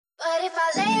But if I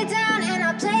lay down and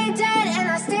I play dead and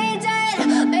I stay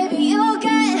dead, maybe you'll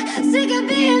get sick of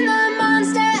being the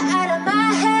monster out of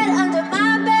my head, under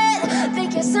my bed.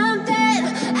 Think you're something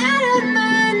out of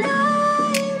my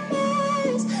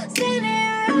nightmares.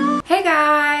 Hey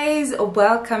guys,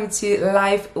 welcome to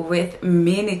Life with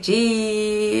Minnie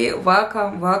G.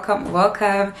 Welcome,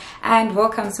 and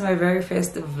welcome to my very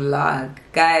first vlog,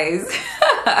 guys.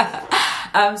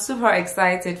 I'm super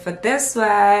excited for this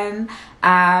one.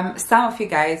 Some of you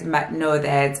guys might know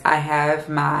that I have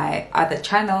my other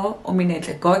channel,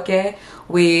 Minenhle Goge,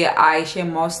 where I share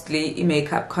mostly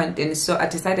makeup content. So I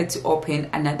decided to open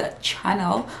another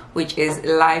channel, which is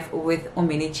Life with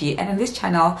Minnie G. And in this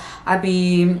channel, I'll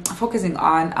be focusing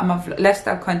on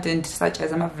lifestyle content such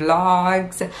as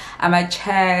vlogs,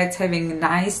 chats, having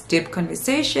nice deep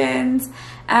conversations.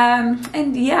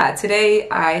 And yeah, today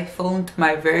I filmed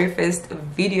my very first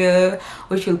video,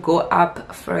 which will go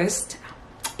up first,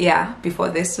 yeah, before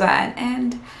this one.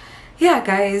 And yeah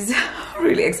guys,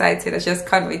 really excited. I just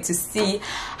can't wait to see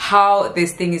how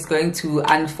this thing is going to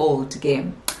unfold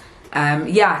again.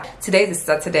 Yeah, today is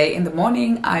Saturday. In the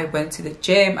morning I went to the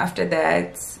gym. After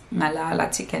that, Malala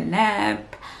took a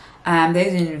nap. There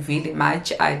isn't really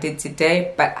much I did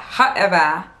today, but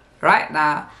however, right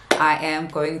now I am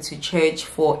going to church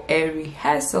for a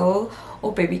rehearsal.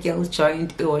 Oh, baby girl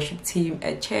joined the worship team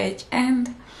at church,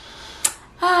 and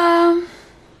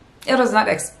it was not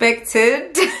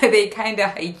expected. They kind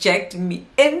of hijacked me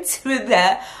into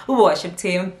the worship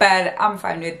team, but I'm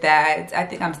fine with that. I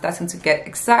think I'm starting to get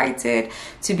excited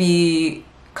to be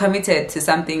committed to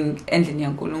something and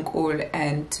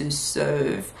to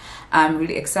serve. I'm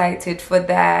really excited for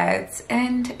that.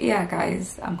 And yeah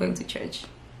guys, I'm going to church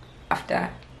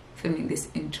after filming this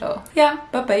intro. Yeah,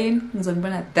 bye bye.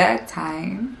 At that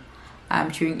time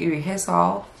during a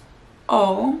rehearsal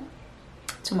or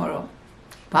tomorrow.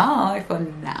 Bye for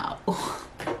now.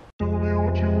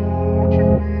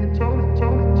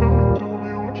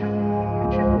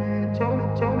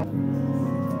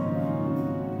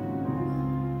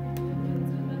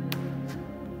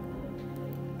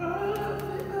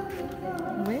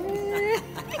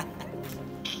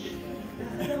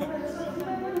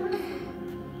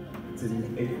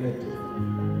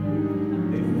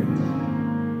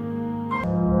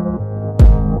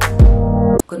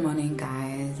 Good morning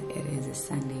guys, it is a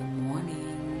Sunday morning.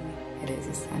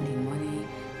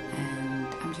 And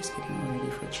I'm just getting ready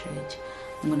for church.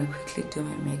 I'm gonna quickly do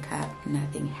my makeup,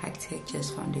 nothing hectic,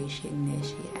 just foundation,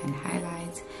 nashi and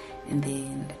highlights, and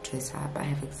then dress up. I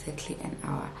have exactly an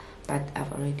hour, but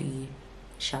I've already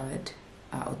showered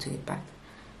or to it back.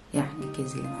 Yeah,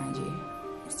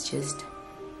 it's just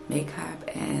makeup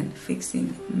and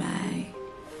fixing my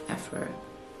afro.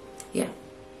 Yeah,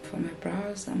 for my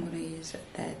brows I'm gonna use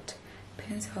that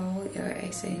pencil or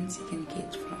essence you can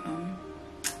get from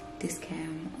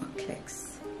Discam or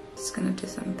Clicks. Just gonna do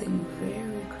something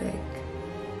very quick.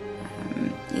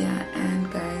 Yeah,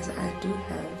 and guys, I do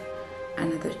have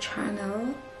another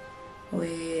channel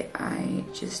where I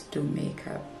just do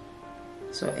makeup.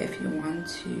 So if you want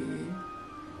to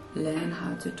learn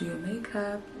how to do your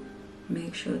makeup,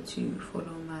 make sure to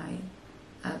follow my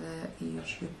other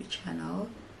YouTube channel,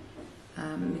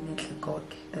 Minenhle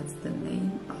Goge. That's the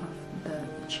name of the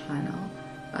channel.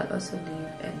 I'll also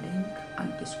leave a link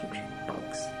on the description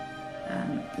box.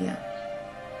 Yeah,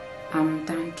 I'm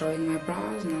done drawing my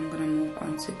brows. Now I'm gonna move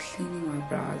on to cleaning my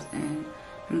brows, and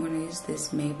I'm gonna use this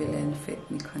Maybelline Fit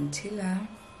Me concealer.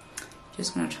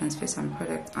 Just gonna transfer some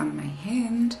product on my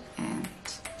hand, and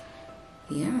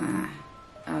yeah,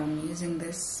 I'm using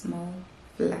this small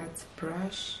flat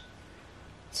brush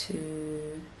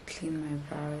to clean my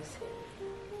brows.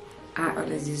 I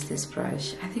always use this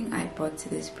brush. I think I bought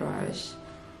this brush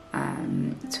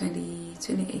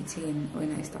 2018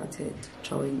 when I started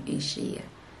drawing each year.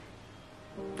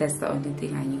 That's the only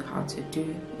thing I knew how to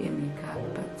do in makeup,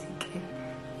 but okay.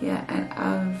 Yeah, and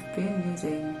I've been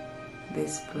using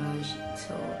this brush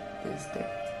till this day.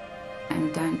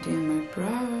 I'm done doing my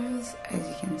brows, as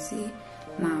you can see.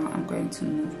 Now I'm going to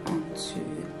move on to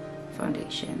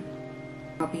foundation.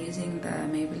 I'll be using the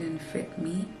Maybelline Fit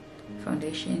Me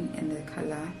foundation in the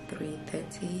color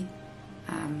 330.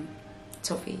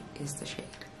 Toffee is the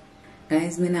shade.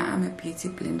 Guys, I'm a beauty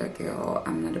blender girl.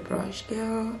 I'm not a brush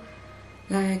girl.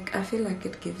 Like, I feel like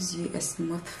it gives you a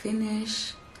smooth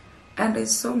finish, and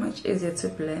it's so much easier to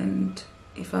blend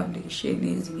a foundation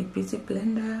using a beauty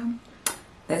blender.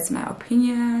 That's my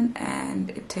opinion,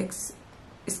 and it takes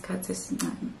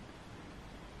time.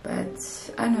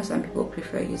 But I know some people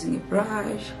prefer using a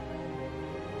brush.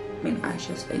 I mean, I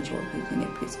just enjoy using a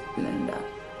beauty blender.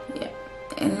 Yeah,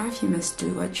 in life you must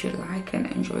do what you like and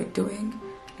enjoy doing,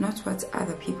 not what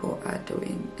other people are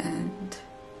doing. And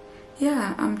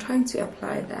yeah, I'm trying to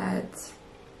apply that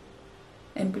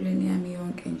empilweni yami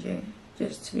yonke nje,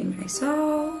 just to be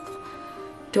myself,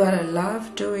 do what I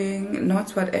love doing,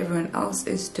 not what everyone else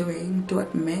is doing, do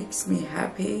what makes me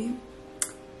happy.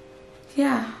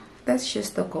 Yeah, that's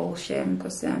just the goal, shame,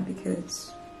 because I'm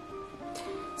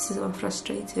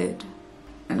frustrated.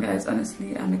 And guys,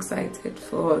 honestly, I'm excited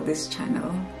for this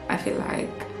channel. I feel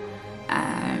like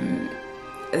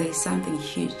there's something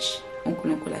huge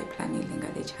uNkulunkulu planning on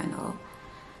the channel.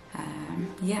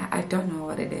 Yeah, I don't know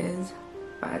what it is,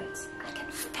 but I can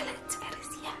feel it. It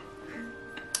is here.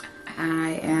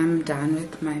 I am done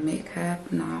with my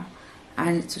makeup now.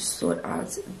 I need to sort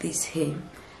out this hair.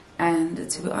 And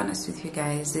to be honest with you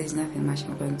guys, there's nothing much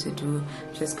I'm going to do.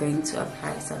 I'm just going to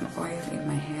apply some oil in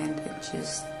my hand and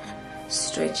just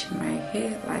stretch my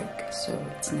hair like so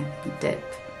it's nothing deep.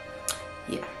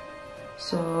 Yeah,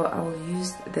 so I will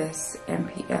use this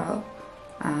MPL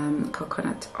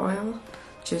coconut oil,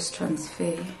 just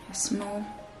transfer a small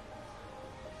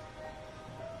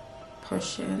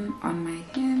portion on my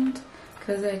hand,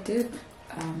 because I did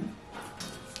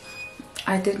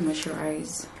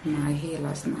moisturize my hair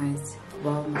last night.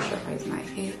 Well, moisturize my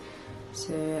hair.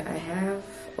 So I have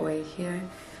oil here.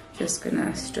 Just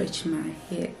gonna stretch my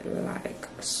hair like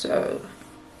so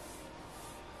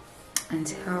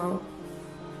until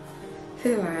I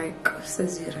feel like this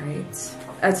is right.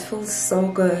 It feels so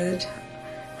good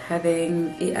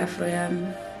having a Afro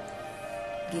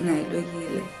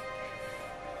gingailogile.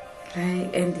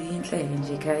 Like and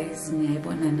the guys,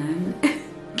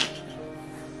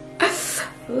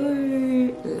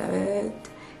 love it.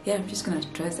 Yeah, I'm just gonna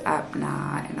dress up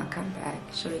now and I'll come back,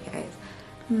 show you guys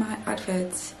my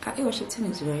outfits. Washington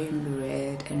is wearing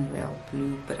red and real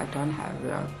blue, but I don't have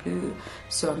real blue,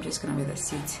 so I'm just gonna wear the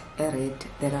suit red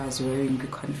that I was wearing the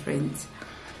conference.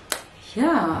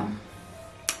 Yeah,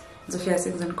 Zofia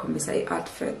says I'm gonna say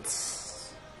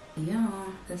outfits. Yeah,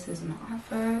 this is my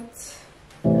outfit.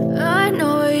 I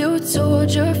know you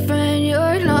told your friend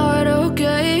you're not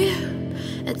okay,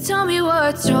 and tell me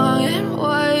what's wrong and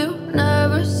why you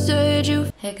never said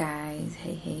you. Hey guys,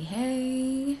 hey.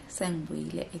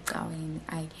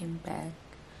 I came back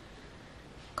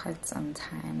quite some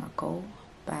time ago,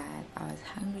 but I was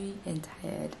hungry and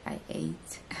tired. I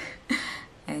ate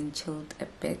and chilled a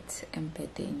bit in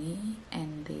Bedeni,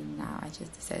 and then now I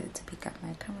just decided to pick up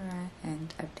my camera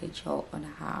and update y'all on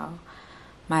how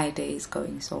my day is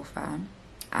going so far.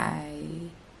 I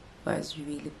was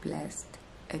really blessed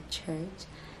at church.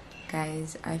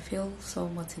 Guys, I feel so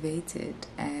motivated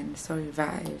and so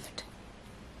revived.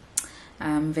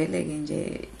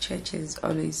 Church is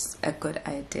always a good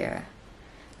idea.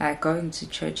 Like going to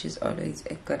church is always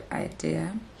a good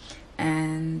idea.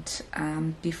 And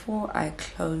before I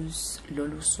close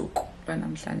Lolu Suku,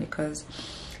 because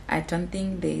I don't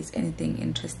think there's anything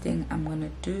interesting I'm gonna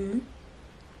do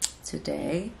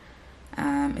today.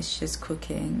 It's just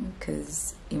cooking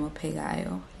because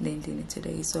imopegayo lending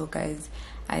today. So guys,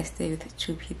 I stay with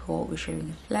 2 people. We're sharing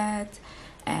a flat,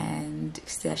 and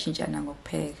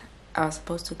I was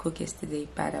supposed to cook yesterday,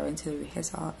 but I went to the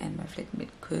rehearsal and my flatmate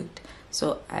cooked,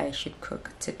 so I should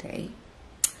cook today.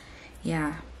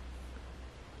 Yeah,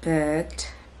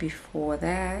 but before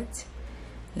that,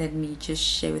 let me just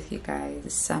share with you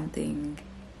guys something.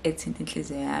 It's in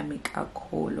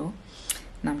kakhulu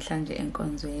namhlanje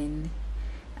enkonzweni.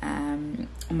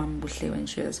 Umambuhle, when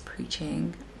she was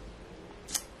preaching,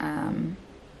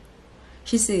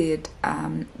 she said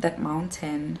that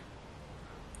mountain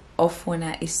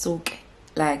ofuna isuke,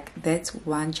 like that's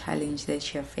one challenge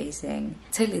that you're facing.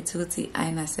 Tell it to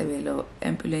aina sebelo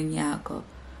empilweni yakho,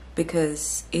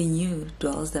 because in you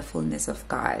dwells the fullness of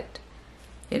God.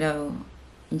 You know,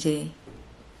 nje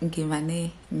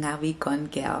ngimane ngawi gone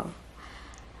girl,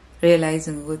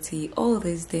 realizing all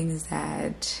these things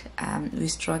that we're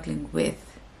struggling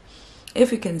with,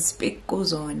 if we can speak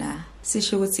kuzona,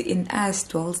 sisho in us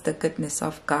dwells the goodness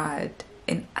of God.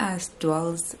 In us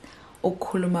dwells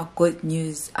ukhuluma good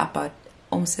news about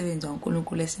umsebenzi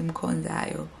waNkulunkulu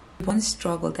esimkhonzayo. We won't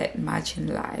struggle that much in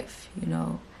life, you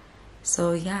know.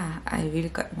 So yeah, I really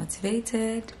got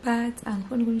motivated, but I'm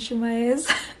going to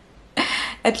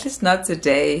at least not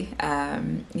today.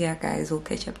 Yeah guys, we'll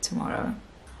catch up tomorrow.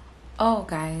 Oh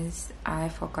guys, I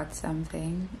forgot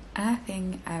something. Another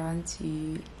thing I want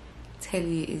to tell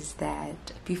you is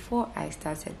that before I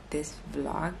started this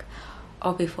vlog,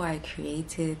 or before I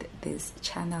created this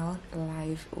channel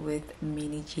live with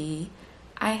Minnie G,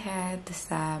 I had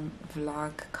some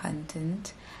vlog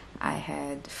content I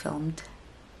had filmed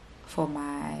for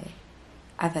my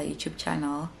other YouTube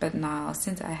channel, but now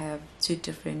since I have 2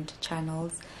 different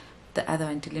channels, the other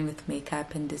one dealing with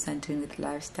makeup and this one dealing with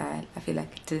lifestyle, I feel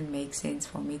like it didn't make sense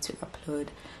for me to upload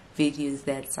videos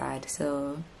that side.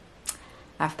 So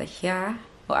after here,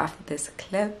 or after this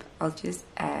clip, I'll just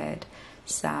add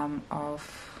some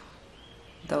of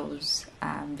those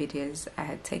videos I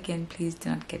had taken. Please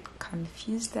do not get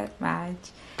confused that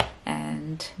much,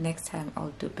 and next time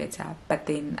I'll do better. But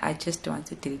then I just don't want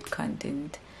to delete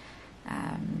content.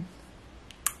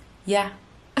 Yeah.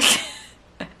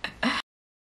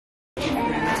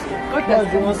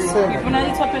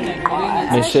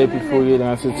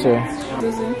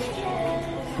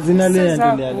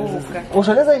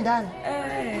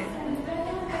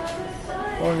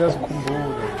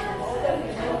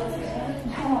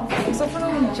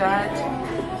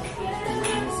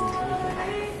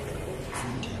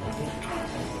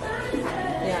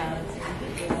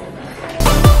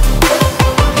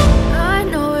 I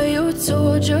know you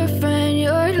told your friend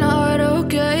you're not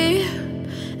okay,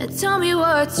 and tell me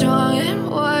what's wrong and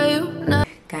why you not.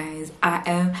 Guys, I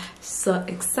am so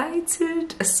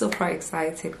excited, super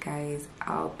excited, guys.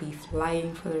 I'll be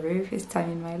flying for the very first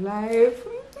time in my life.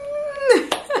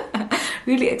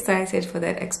 Really excited for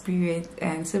that experience,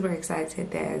 and super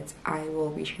excited that I will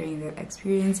be sharing that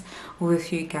experience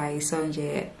with you guys. So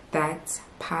that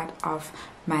part of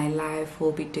my life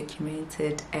will be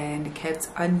documented and kept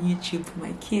on YouTube for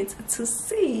my kids to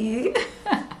see.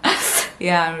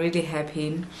 Yeah, I'm really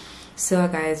happy. So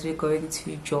guys, we're going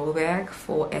to Joburg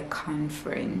for a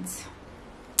conference.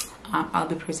 I'll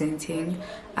be presenting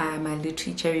my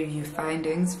literature review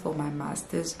findings for my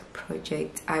master's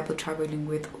project. I'll be traveling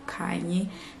with Okanye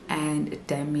and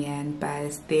Damian,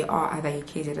 but there are other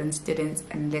UKZN students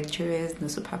and lecturers, no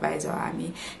supervisor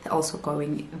army. They're also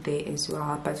going there as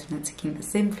well, but we're not taking the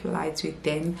same flights with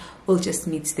them. We'll just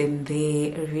meet them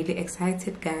there. Really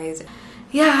excited, guys.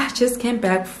 Yeah, just came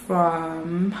back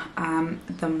from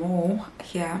the mall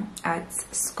here at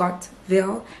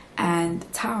Scottville and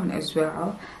town as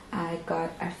well. I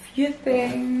got a few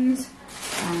things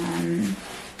from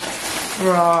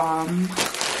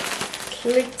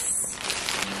Clicks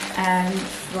and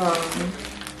from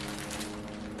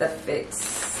the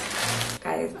Fix.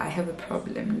 Guys, I have a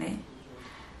problem there.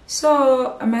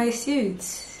 So my suit,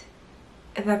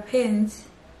 the pants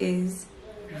is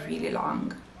really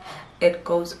long. It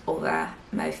goes over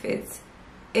my feet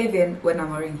even when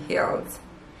I'm wearing heels,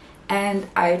 and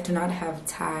I do not have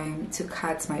time to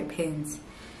cut my pants.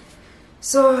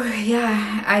 So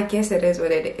yeah, I guess it is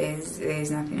what it is.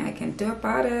 There's nothing I can do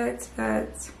about it,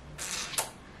 but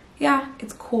yeah,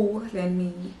 it's cool. Let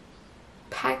me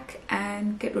pack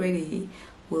and get ready.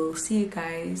 We'll see you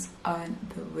guys on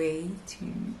the way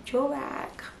to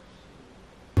Joburg.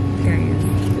 Guys,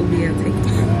 we are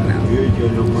taking off now.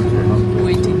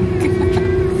 Waiting.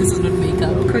 This is not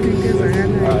makeup.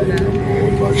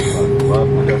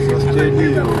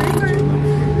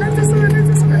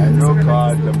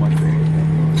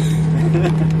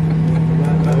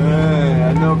 I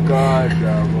know God.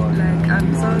 Like,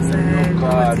 I'm so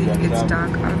sad. It's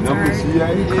dark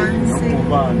outside. We can't see.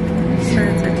 But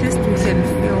at least we can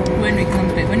feel. When we come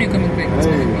back, when we're coming back, it's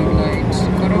gonna be like it's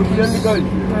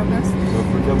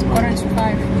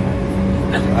 4:45.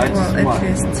 Well, at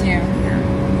least, yeah.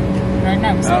 Right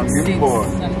now it's like 6 something.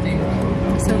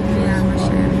 So yeah,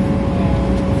 Michelle.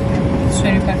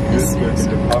 25 minutes.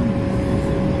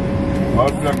 I'm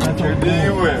okay.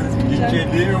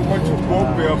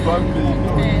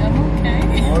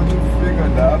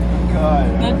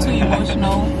 Not too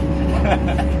emotional.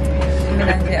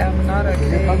 I'm not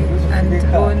okay.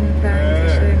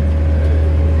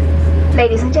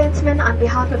 Ladies and gentlemen, on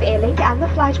behalf of Airlink and the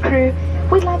flight crew,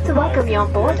 we'd like to welcome you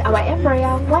on board our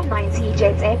Embraer 190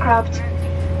 jet aircraft.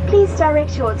 Please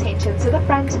direct your attention to the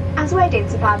front as we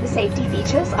identify the safety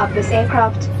features of this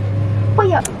aircraft.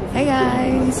 Hey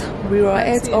guys, we were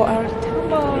at OR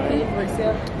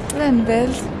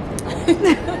Landbelt.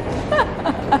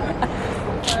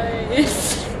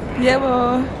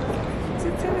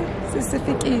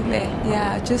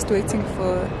 Yeah, just waiting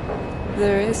for the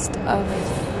rest of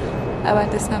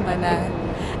our Samana.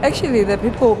 Actually, the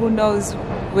people who knows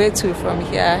where to from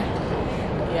here.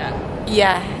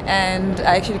 Yeah, and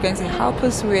are actually going to help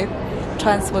us with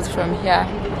transport from here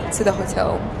to the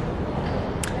hotel.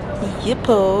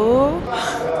 Yippo.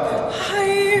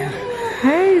 Hi.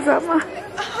 Hey, Zama.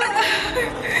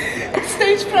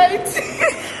 Stage fright.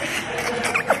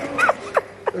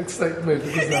 Excitement.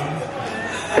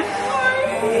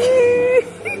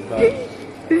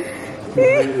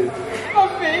 I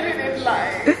made it in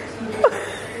life.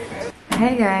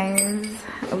 Hey guys,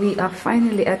 we are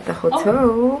finally at the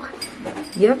hotel.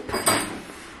 Yep.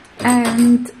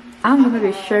 And I'm gonna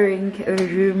be sharing a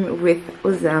room with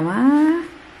Uzama.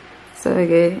 So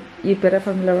okay, you better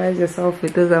familiarize yourself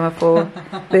with Uzama for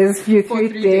these few 3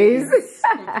 days. For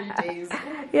 3 days.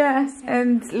 Yeah,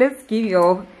 and let's give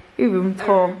your room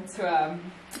tour.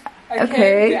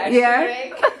 Okay,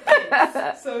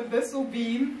 yeah. So this will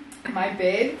be my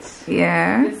bed.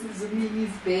 Yeah. This is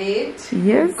Minnie's bed.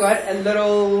 Yes. We've got a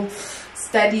little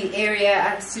study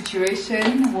area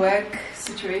situation, work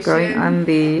situation. Going on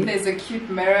the... There's a cute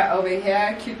mirror over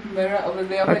here, cute mirror over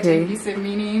there. Okay.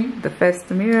 Minnie. The first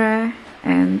mirror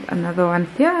and another one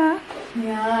here.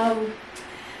 Yeah.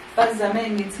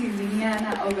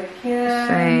 Over here.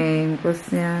 Shame,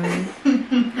 Bosnian.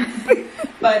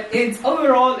 But it's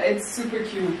overall it's super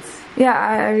cute. Yeah,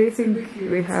 I really think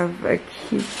we have a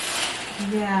cute.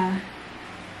 Yeah.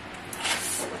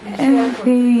 And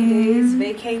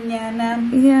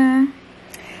yeah.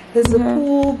 There's a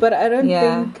pool, but I don't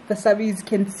Yeah. think the subbies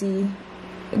can see.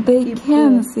 They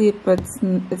can see it, but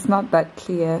it's not that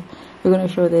clear. We're gonna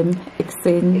show them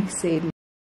extend.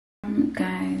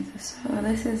 Guys, so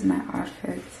this is my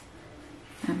outfit,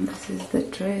 and this is the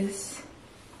dress.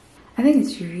 I think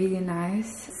it's really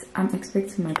nice. I'm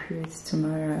expecting my periods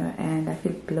tomorrow, and I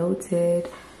feel bloated,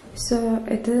 so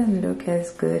it doesn't look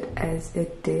as good as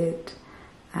it did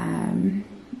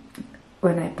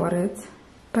when I bought it,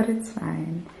 but it's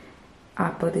fine.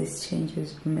 Our bodies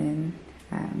changes, women,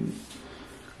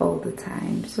 all the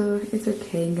time, so it's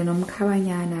okay.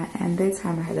 And that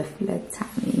time I had a flat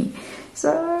tummy,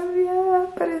 so yeah,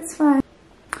 but it's fine.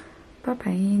 Bye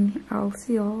bye. I'll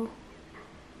see y'all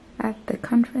at the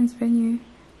conference venue.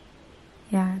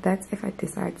 Yeah, that's if I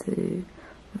decide to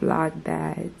vlog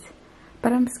that,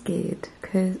 but I'm scared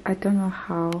because I don't know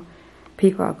how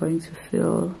people are going to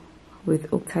feel with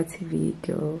Uktati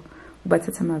video,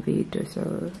 Batatama video,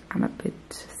 so I'm a bit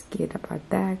scared about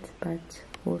that, but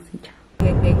we'll see.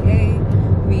 Hey,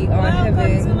 we are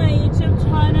having to my YouTube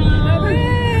channel.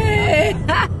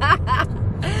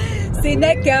 See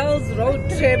that girls road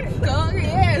trip.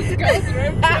 Yes, girls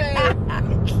road trip.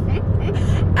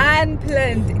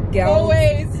 Unplanned girls.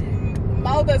 Always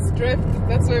Malda's Drift.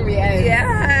 That's where we are.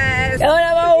 Yes.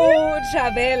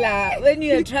 Travela. When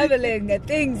you're traveling,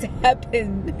 things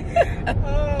happen. Oh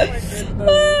my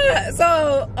goodness.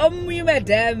 So,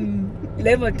 madam,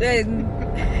 Lemoten,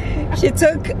 she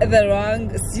took the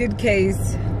wrong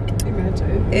suitcase.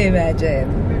 Imagine.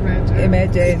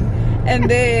 And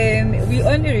then we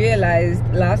only realized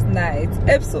last night. And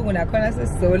then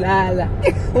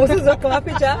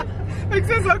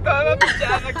she's like,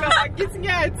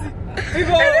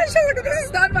 this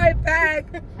is not my bag.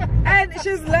 And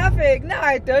she's laughing. Now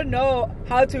I don't know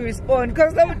how to respond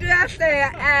because I'm just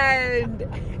there and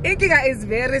Inkiga is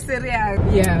very serious.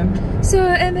 Yeah. So,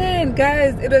 and then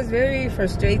guys, it was very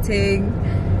frustrating.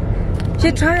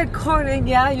 She tried calling.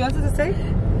 Yeah, you wanted to say?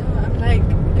 No, I'm like,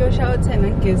 yo, shout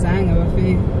and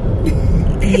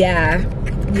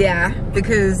Yeah,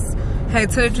 because her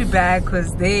toiletry bag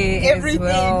was there. Everything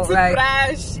as well. to Like,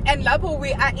 crash. And Lapo,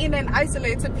 we are in an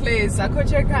isolated place. I could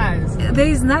check guys. there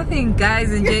is nothing,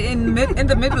 guys, in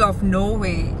the middle of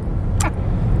nowhere.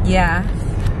 Yeah,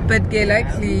 but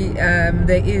luckily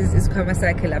there is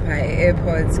Kwamasaki up high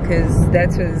airports, because that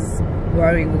was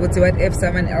worrying. What if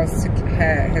someone else took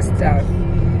her stuff?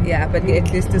 Yeah, but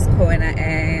at least this corner,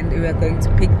 and we are going to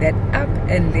pick that up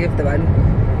and leave the one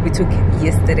we took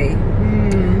yesterday.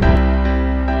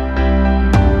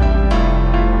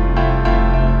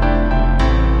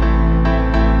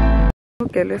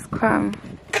 Okay, let's come.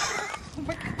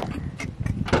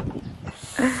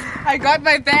 I got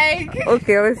my bag.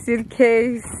 Okay, let's see the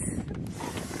case.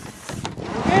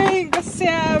 Hey,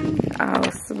 Sam. Oh,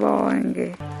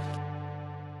 swing.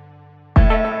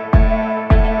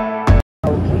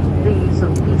 Please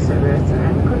don't be serious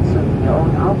and consume your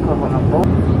own alcohol on board.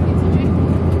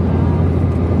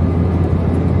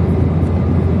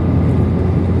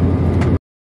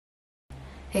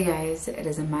 Hey guys, it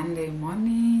is a Monday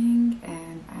morning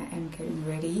and I am getting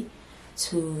ready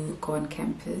to go on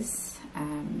campus.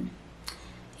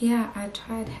 Yeah, I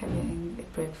tried having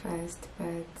breakfast,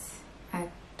 but I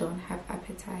don't have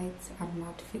appetite. I'm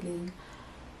not feeling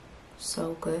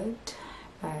so good,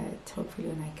 but hopefully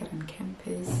when I get on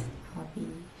campus I'll be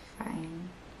fine.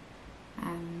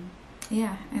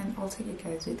 Yeah, and I'll take you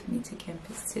guys with me to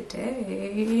campus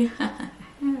today.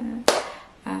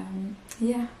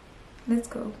 Yeah, let's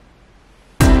go.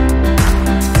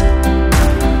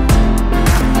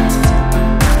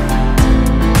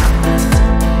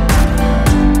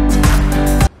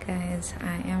 Guys,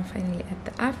 I am finally at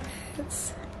the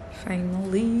office.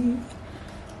 Finally.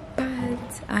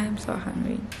 But I am so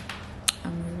hungry.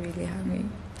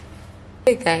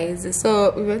 Hey guys,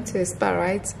 so we went to a spa,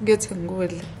 right? Kuyothenga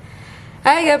ukudla.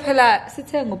 Hayi ke phela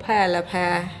sithenga uphaya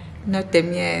lapha no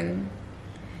Damien.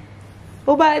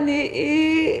 Ubani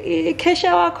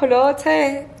ikesha wakho lo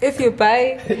othe if you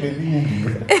buy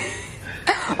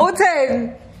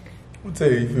Uthen.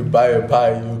 If you buy a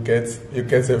pie, you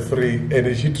get a free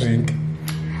energy drink.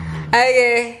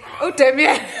 Hayi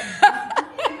Damien.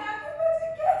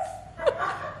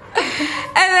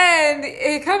 And then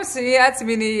he comes to me, asks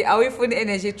me, are we for the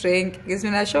energy drink? Gives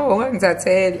me a show, I'm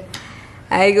tell.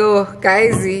 I go,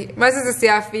 guys, must see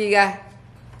a figure.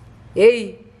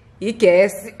 Hey, you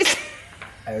guess.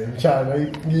 I'm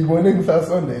trying to morning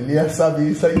first on the Leah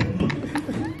Sabi side.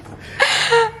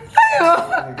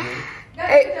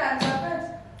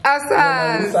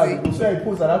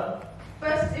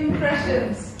 First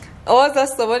impressions. Oh,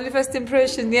 that's the only first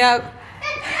impression, yeah.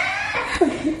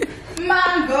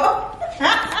 Mango.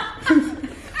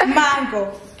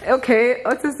 Mango. Okay,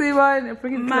 what's the same one?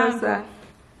 Bring it closer.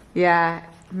 Yeah,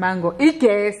 mango.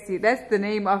 Igesi, that's the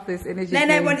name of this energy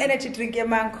drink. I want energy drink, yeah,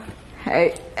 mango.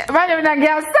 Hey, manje mina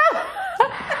ngiyasa.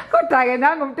 Kodwa ke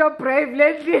nangu umuntu brave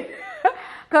lately.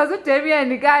 Because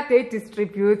uDamian kade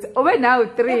distribute. Obe now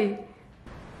 3.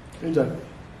 Enjoy.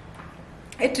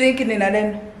 I drink nina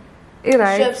lena.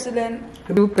 Right. Chefs lena.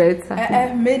 Do better.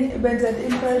 Minnie benza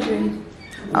impression.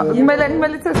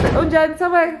 Kumele teste. Unjani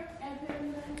sabe?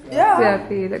 Yeah.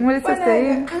 Siyaphila. Kumele teste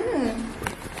yini?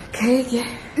 Okay.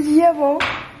 Yebo.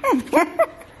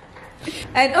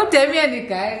 And uDamian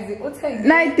guys, uthenge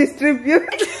Night distribute.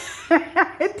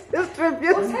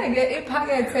 uthenge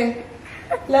iphakethe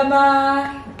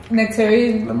lama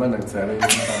nectarine. Lama nectarine.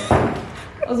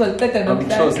 Uzoliqeda I'm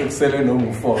nomhlanje. sure sekusele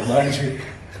noma 4 manje.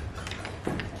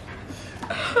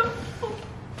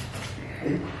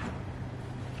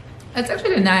 It's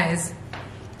actually nice.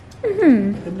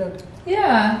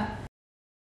 Yeah.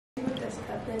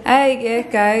 Hi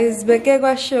guys, beke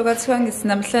kwashiwo kwathiwa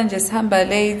ngisinamhlanje sihamba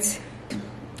late.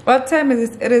 What time is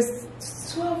it? It is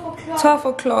 12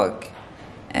 o'clock.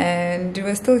 And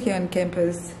we're still here on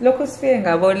campus. Local sphere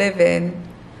ngabo 11.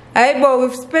 But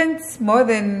we've spent more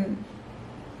than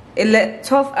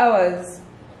 12 hours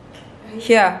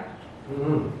here.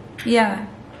 Yeah.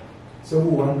 So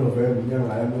 1 November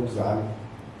nyanga yami yokuzalwa.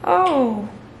 Oh.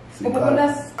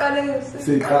 Siqala.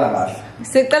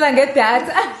 Siqala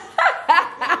ngedatha.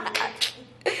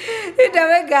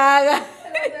 Indaba engaka.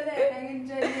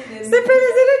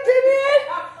 Siphelezile Damien.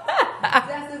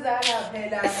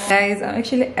 Guys, I'm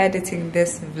actually editing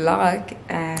this vlog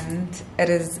and it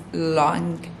is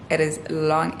long. It is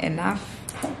long enough.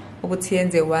 Ukuthi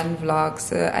yenze one vlog,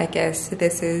 so I guess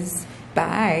this is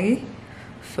bye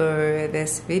for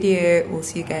this video. We'll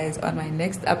see you guys on my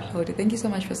next upload. Thank you so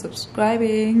much for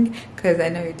subscribing, because I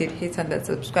know you did hit on that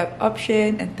subscribe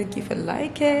option, and thank you for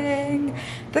liking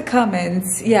the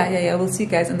comments. Yeah, we'll see you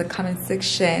guys in the comment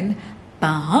section.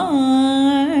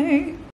 Bye.